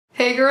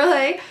Hey girl,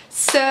 hey!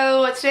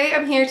 So today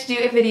I'm here to do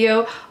a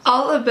video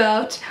all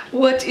about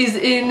what is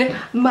in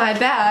my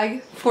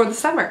bag for the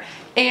summer.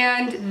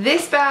 And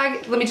this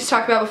bag, let me just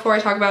talk about before I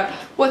talk about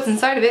what's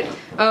inside of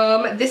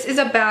it. This is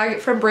a bag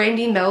from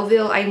Brandy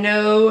Melville. I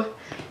know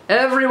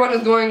everyone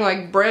is going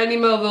like Brandy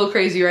Melville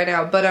crazy right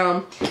now, but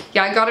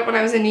yeah, I got it when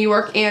I was in New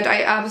York and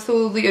I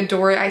absolutely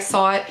adore it. I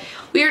saw it.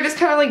 We were just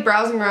kind of like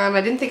browsing around.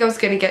 I didn't think I was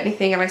gonna get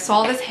anything and I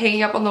saw this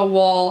hanging up on the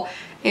wall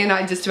and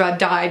I just about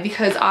died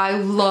because I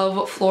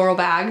love floral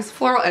bags,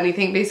 floral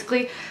anything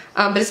basically,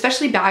 but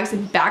especially bags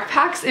and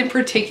backpacks in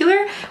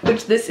particular,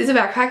 which this is a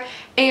backpack,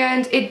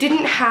 and it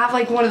didn't have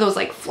like one of those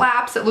like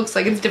flaps that looks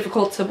like it's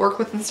difficult to work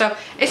with and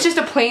stuff. It's just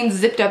a plain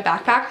zipped up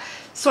backpack.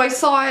 So I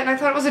saw it and I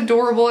thought it was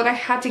adorable and I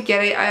had to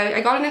get it.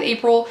 I got it in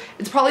April.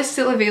 It's probably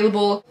still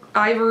available.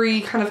 Ivory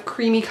kind of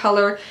creamy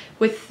color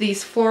with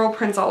these floral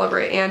prints all over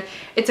it, and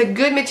it's a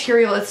good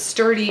material. It's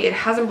sturdy. It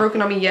hasn't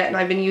broken on me yet and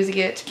I've been using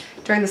it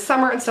during the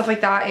summer and stuff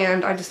like that,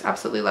 and I just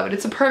absolutely love it.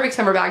 It's a perfect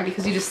summer bag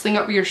because you just sling it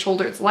over your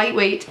shoulder. It's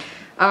lightweight.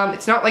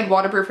 It's not like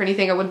waterproof or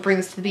anything. I wouldn't bring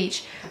this to the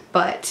beach,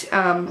 but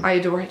I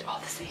adore it all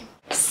the same.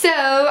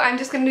 So I'm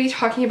just going to be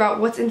talking about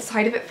what's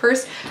inside of it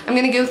first. I'm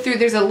going to go through,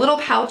 there's a little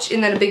pouch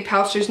and then a big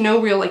pouch. There's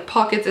no real like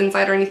pockets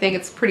inside or anything.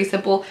 It's pretty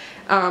simple,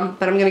 but I'm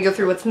going to go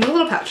through what's in the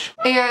little pouch.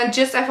 And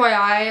just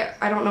FYI,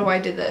 I don't know why I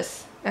did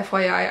this.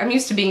 FYI, I'm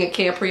used to being at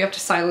camp where you have to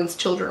silence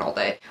children all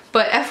day.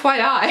 But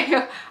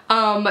FYI,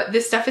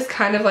 this stuff is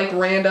kind of like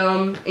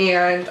random,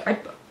 and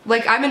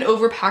I'm an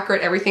overpacker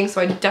at everything, so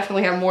I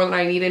definitely have more than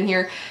I need in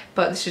here,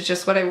 but this is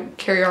just what I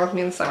carry around with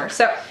me in the summer.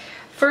 So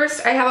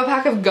first, I have a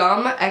pack of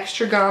gum,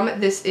 extra gum.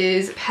 This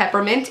is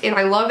peppermint, and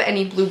I love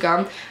any blue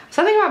gum.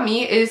 Something about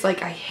me is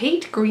like I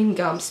hate green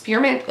gum,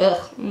 spearmint,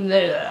 ugh,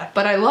 bleh,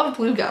 but I love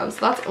blue gums.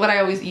 So that's what I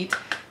always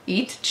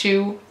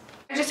chew.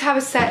 I just have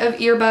a set of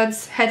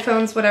earbuds,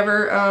 headphones,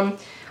 whatever.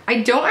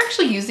 I don't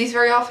actually use these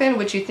very often,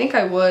 which you think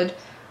I would,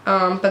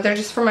 but they're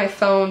just for my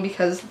phone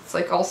because it's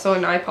like also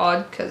an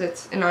iPod because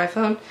it's an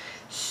iPhone.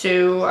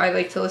 So I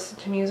like to listen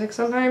to music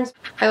sometimes.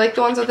 I like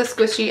the ones with the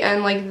squishy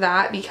end like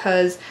that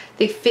because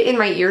they fit in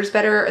my ears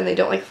better and they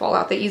don't like fall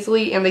out that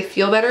easily and they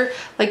feel better.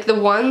 Like the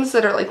ones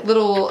that are like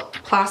little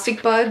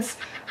plastic buds,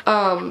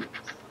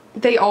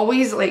 they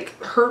always like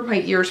hurt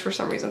my ears for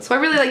some reason. So I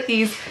really like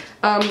these.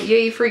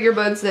 Yay for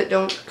earbuds that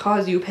don't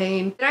cause you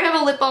pain. Then I have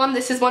a lip balm.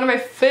 This is one of my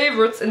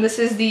favorites, and this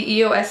is the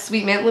EOS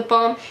Sweet Mint lip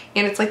balm,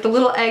 and it's like the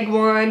little egg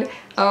one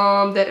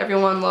that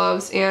everyone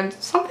loves, and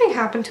something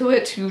happened to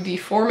it to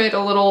deform it a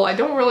little. I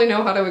don't really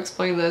know how to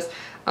explain this,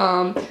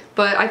 but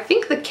I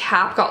think the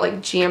cap got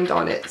like jammed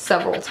on it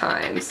several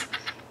times,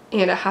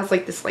 and it has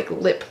like this like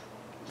lip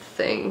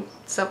thing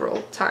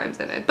several times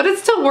in it, but it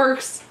still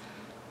works,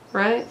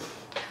 right?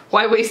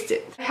 Why waste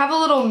it? I have a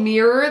little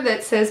mirror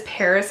that says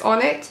Paris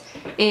on it,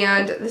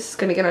 and this is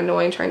gonna get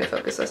annoying trying to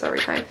focus this every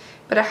time,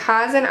 but it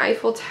has an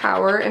Eiffel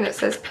Tower and it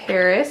says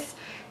Paris,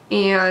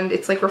 and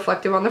it's like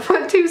reflective on the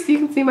front too, so you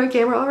can see my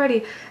camera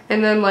already,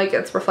 and then like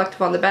it's reflective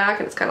on the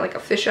back and it's kind of like a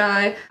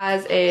fisheye. It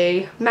has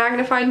a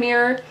magnified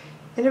mirror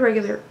and a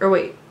regular, or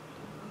wait.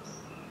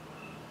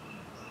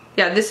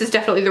 Yeah, this is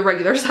definitely the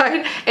regular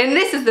side, and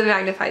this is the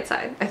magnified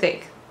side, I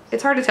think.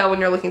 It's hard to tell when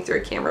you're looking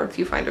through a camera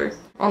viewfinder.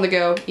 On the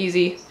go,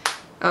 easy.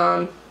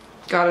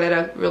 Got it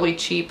at a really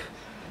cheap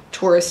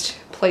tourist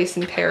place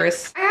in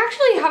Paris. I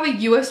actually have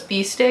a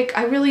USB stick.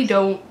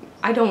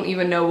 I don't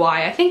even know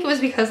why. I think it was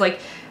because like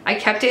I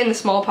kept it in the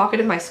small pocket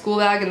of my school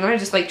bag and then I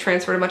just like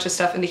transferred a bunch of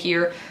stuff into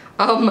here.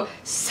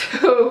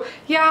 So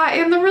yeah,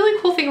 and the really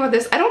cool thing about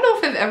this, I don't know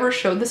if I've ever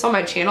showed this on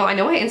my channel. I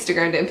know I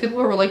Instagrammed it and people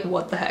were like,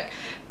 what the heck?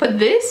 But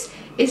this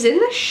is in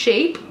the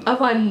shape of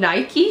a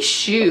Nike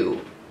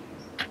shoe.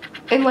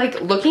 And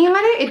like looking at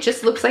it, it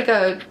just looks like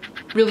a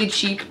really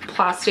cheap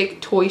plastic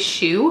toy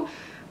shoe,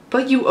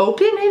 but you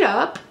open it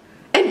up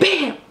and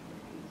bam,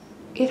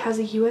 it has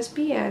a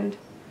USB end.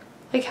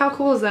 Like how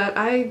cool is that?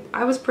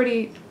 I was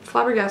pretty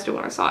flabbergasted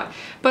when I saw it,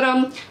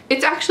 but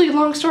it's actually a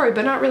long story,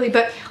 but not really.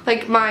 But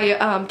like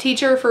my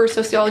teacher for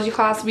sociology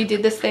class, we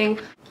did this thing.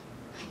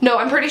 No,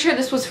 I'm pretty sure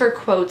this was for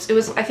quotes. It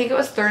was, I think it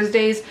was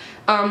Thursdays.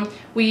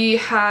 We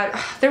had,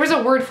 there was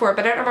a word for it,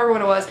 but I don't remember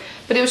what it was.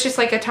 But it was just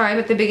like a time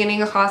at the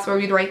beginning of class where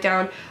we'd write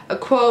down a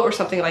quote or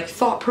something like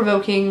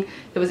thought-provoking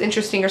that was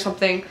interesting or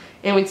something,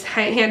 and we'd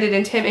hand it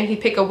in to him and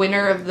he'd pick a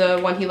winner of the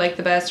one he liked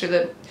the best or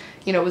the,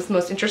 you know, was the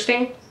most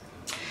interesting.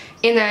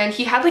 And then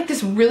he had like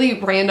this really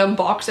random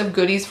box of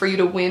goodies for you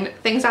to win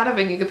things out of,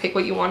 and you could pick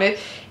what you wanted.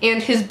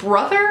 And his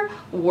brother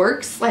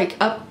works like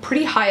up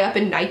pretty high up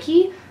in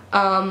Nike.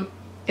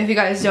 If you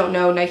guys don't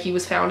know, Nike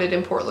was founded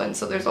in Portland,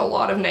 so there's a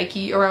lot of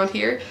Nike around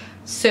here.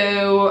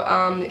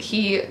 So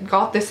he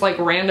got this like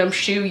random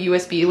shoe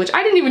USB, which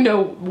I didn't even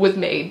know was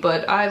made,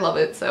 but I love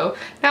it. So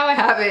now I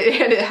have it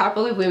and it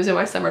happily lives in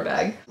my summer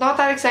bag. Not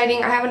that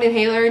exciting. I have an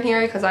inhaler in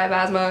here because I have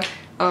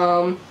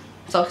asthma.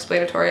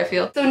 Self-explanatory, I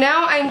feel. So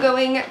now I'm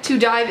going to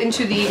dive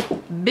into the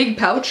big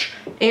pouch,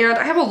 and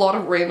I have a lot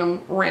of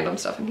random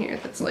stuff in here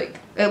that's like,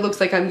 it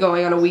looks like I'm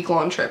going on a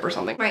week-long trip or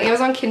something. My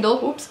Amazon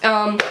Kindle, oops.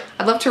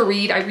 I'd love to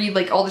read. I read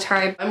like all the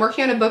time. I'm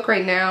working on a book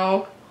right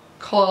now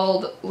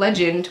called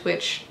Legend,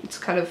 which it's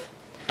kind of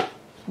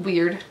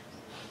weird,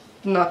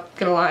 not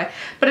gonna lie.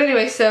 But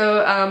anyway,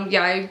 so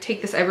yeah, I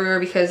take this everywhere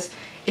because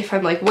if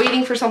I'm like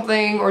waiting for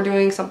something or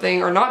doing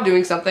something or not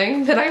doing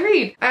something, then I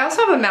read. I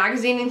also have a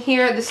magazine in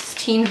here. This is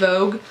Teen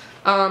Vogue.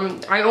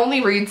 I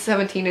only read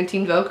 17 and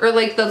Teen Vogue, or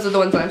like those are the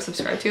ones that I'm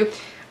subscribed to.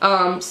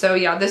 So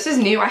yeah, this is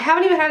new. I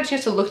haven't even had a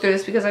chance to look through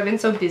this because I've been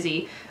so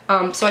busy.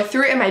 So I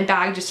threw it in my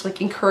bag just to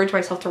like encourage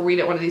myself to read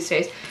it one of these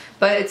days.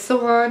 But it's the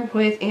one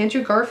with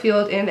Andrew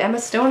Garfield and Emma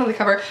Stone on the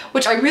cover,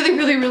 which I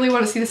really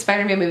want to see the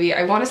Spider-Man movie.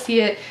 I want to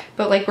see it,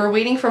 but like we're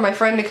waiting for my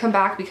friend to come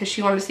back because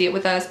she wanted to see it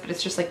with us, but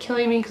it's just like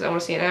killing me because I want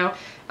to see it now.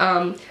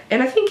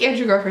 And I think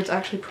Andrew Garfield's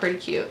actually pretty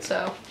cute,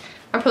 so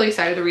I'm pretty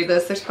excited to read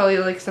this. There's probably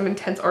like some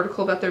intense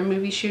article about their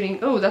movie shooting.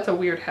 Oh, that's a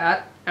weird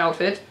hat,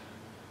 outfit.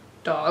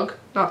 Dog,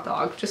 not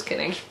dog, just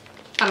kidding.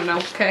 I don't know.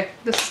 Okay,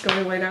 this is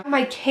going away now.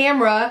 My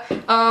camera,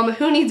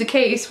 who needs a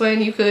case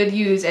when you could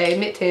use a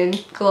mitten,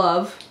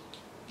 glove,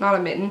 not a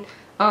mitten,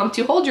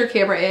 to hold your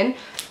camera in.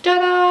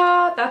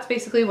 Ta-da! That's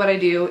basically what I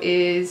do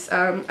is,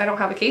 I don't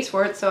have a case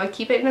for it, so I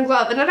keep it in a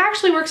glove, and it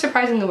actually works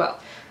surprisingly well.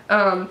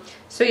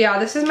 So yeah,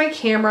 this is my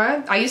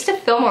camera. I used to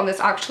film on this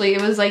actually.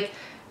 It was like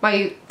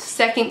my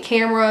second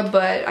camera,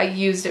 but I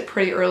used it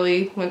pretty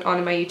early when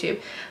on my YouTube.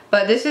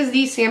 But this is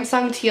the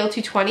Samsung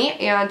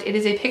TL220, and it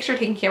is a picture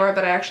taking camera,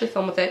 but I actually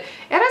film with it.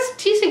 It has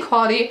decent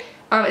quality.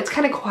 It's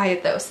kind of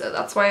quiet though, so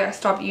that's why I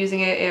stopped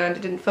using it and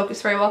it didn't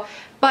focus very well.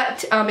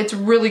 But it's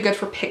really good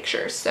for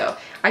pictures, so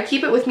I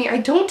keep it with me. I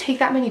don't take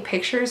that many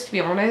pictures, to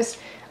be honest,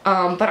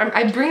 but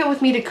I bring it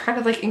with me to kind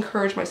of like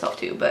encourage myself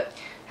to, but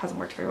hasn't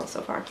worked very well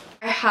so far.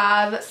 I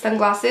have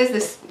sunglasses.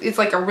 This is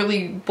like a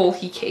really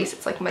bulky case.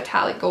 It's like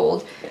metallic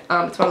gold.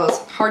 It's one of those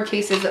hard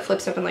cases that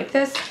flips open like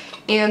this.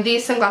 And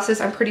these sunglasses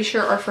I'm pretty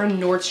sure are from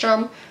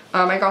Nordstrom.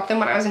 I got them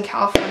when I was in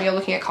California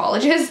looking at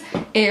colleges,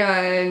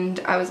 and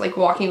I was like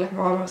walking with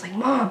Mom. I was like,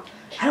 Mom,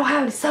 I don't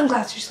have any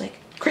sunglasses. She's like,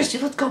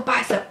 Kristee, let's go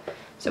buy some.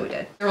 So we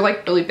did. They were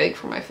like really big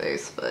for my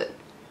face, but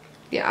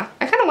yeah,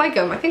 I kind of like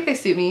them. I think they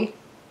suit me,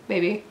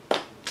 maybe.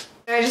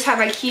 And I just have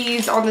my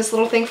keys on this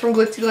little thing from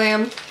Glitzy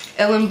Glam.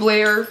 Ellen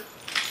Blair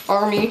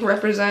Army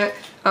represent.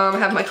 I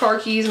have my car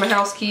keys, my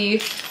house key,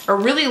 a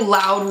really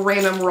loud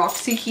random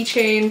Roxy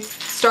keychain,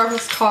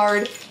 Starbucks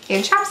card,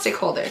 and chapstick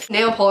holder.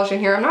 Nail polish in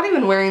here. I'm not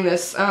even wearing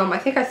this. I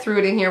think I threw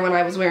it in here when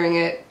I was wearing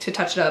it to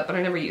touch it up, but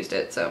I never used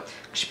it, so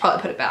I should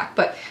probably put it back.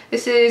 But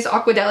this is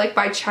Aquadelic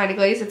by China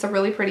Glaze. It's a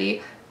really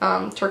pretty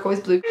turquoise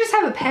blue. I just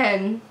have a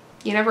pen.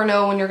 You never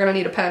know when you're gonna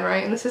need a pen,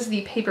 right? And this is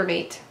the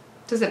Papermate.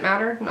 Does it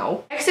matter?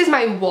 No. Next is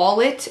my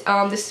wallet.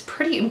 This is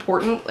pretty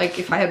important. Like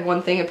if I had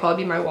one thing, it'd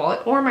probably be my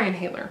wallet or my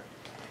inhaler.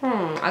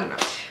 I don't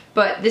know.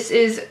 But this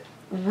is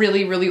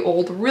really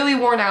old, really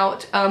worn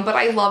out, but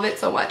I love it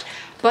so much.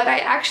 But I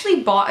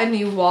actually bought a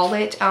new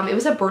wallet. It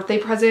was a birthday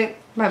present.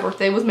 My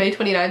birthday was May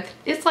 29th.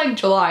 It's like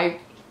July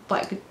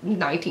like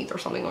 19th or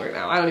something right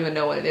now. I don't even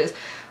know what it is.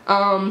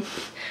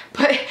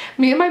 But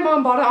me and my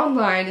mom bought it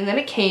online, and then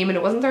it came and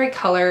it wasn't the right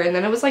color, and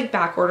then it was like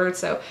back ordered,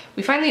 so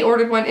we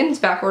ordered one and it's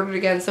back ordered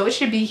again, so it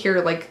should be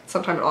here like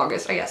sometime in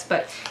August, I guess.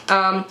 But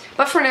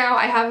for now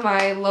I have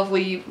my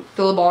lovely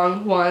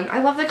Billabong one.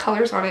 I love the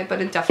colors on it,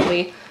 but it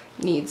definitely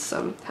needs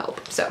some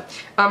help. So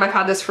I've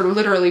had this for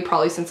literally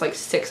probably since like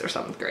 6th or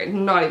 7th grade,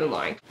 not even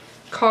lying.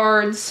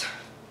 Cards,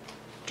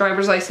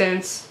 driver's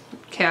license,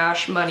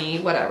 cash, money,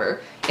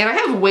 whatever. And I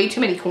have way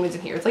too many coins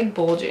in here. It's like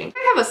bulging.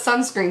 I have a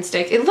sunscreen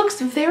stick. It looks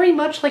very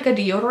much like a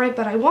deodorant,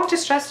 but I want to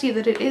stress to you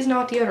that it is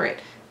not deodorant.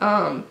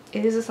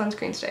 It is a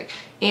sunscreen stick.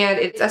 And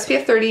it's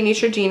SPF 30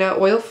 Neutrogena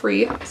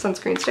oil-free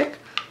sunscreen stick.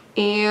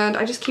 And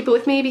I just keep it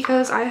with me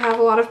because I have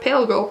a lot of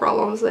pale girl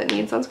problems that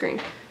need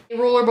sunscreen. A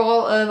roller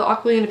ball of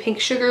Aqualina Pink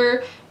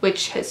Sugar,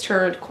 which has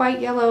turned quite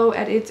yellow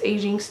at its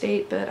aging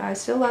state, but I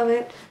still love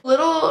it.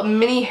 Little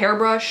mini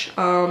hairbrush.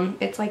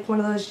 It's like one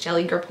of those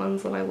jelly grip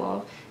ones that I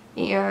love.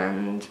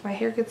 And my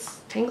hair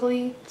gets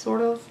tangly,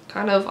 sort of,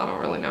 kind of, I don't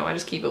really know, I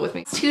just keep it with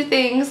me. Two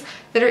things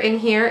that are in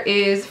here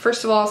is,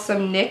 first of all,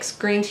 some NYX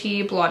green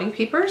tea blotting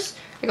papers.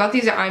 I got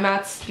these at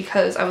IMATS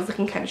because I was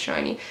looking kind of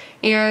shiny,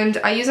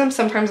 and I use them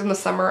sometimes in the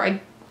summer. I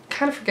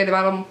kind of forget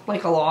about them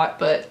like a lot,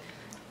 but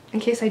in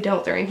case I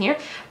don't, they're in here.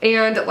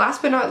 And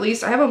last but not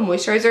least, I have a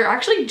moisturizer. I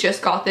actually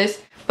just got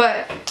this,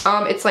 but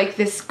it's like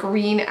this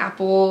green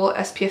apple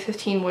SPF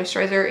 15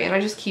 moisturizer, and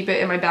I just keep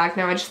it in my bag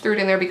now. I just threw it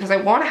in there because I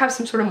want to have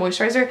some sort of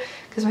moisturizer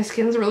because my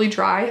skin's really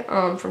dry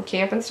from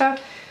camp and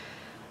stuff.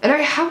 And I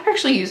haven't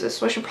actually used this,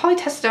 so I should probably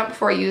test it out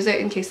before I use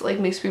it in case it like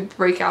makes me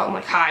break out in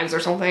like hives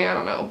or something, I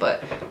don't know,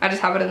 but I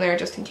just have it in there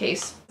just in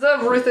case.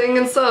 There's everything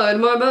inside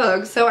my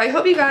bag. So I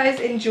hope you guys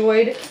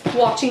enjoyed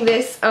watching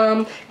this.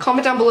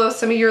 Comment down below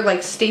some of your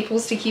like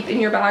staples to keep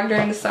in your bag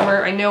during the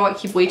summer. I know I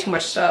keep way too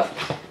much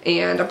stuff,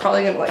 and I'm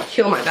probably gonna like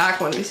kill my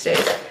back one of these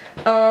days.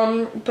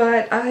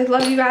 But I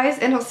love you guys,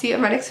 and I'll see you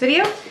in my next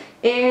video.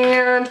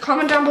 And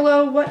comment down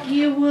below what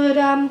you would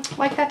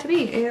like that to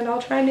be, and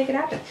I'll try and make it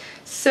happen.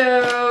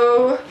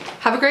 So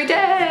have a great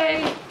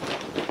day.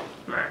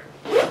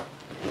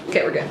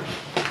 Okay, we're good.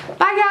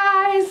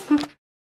 Bye guys.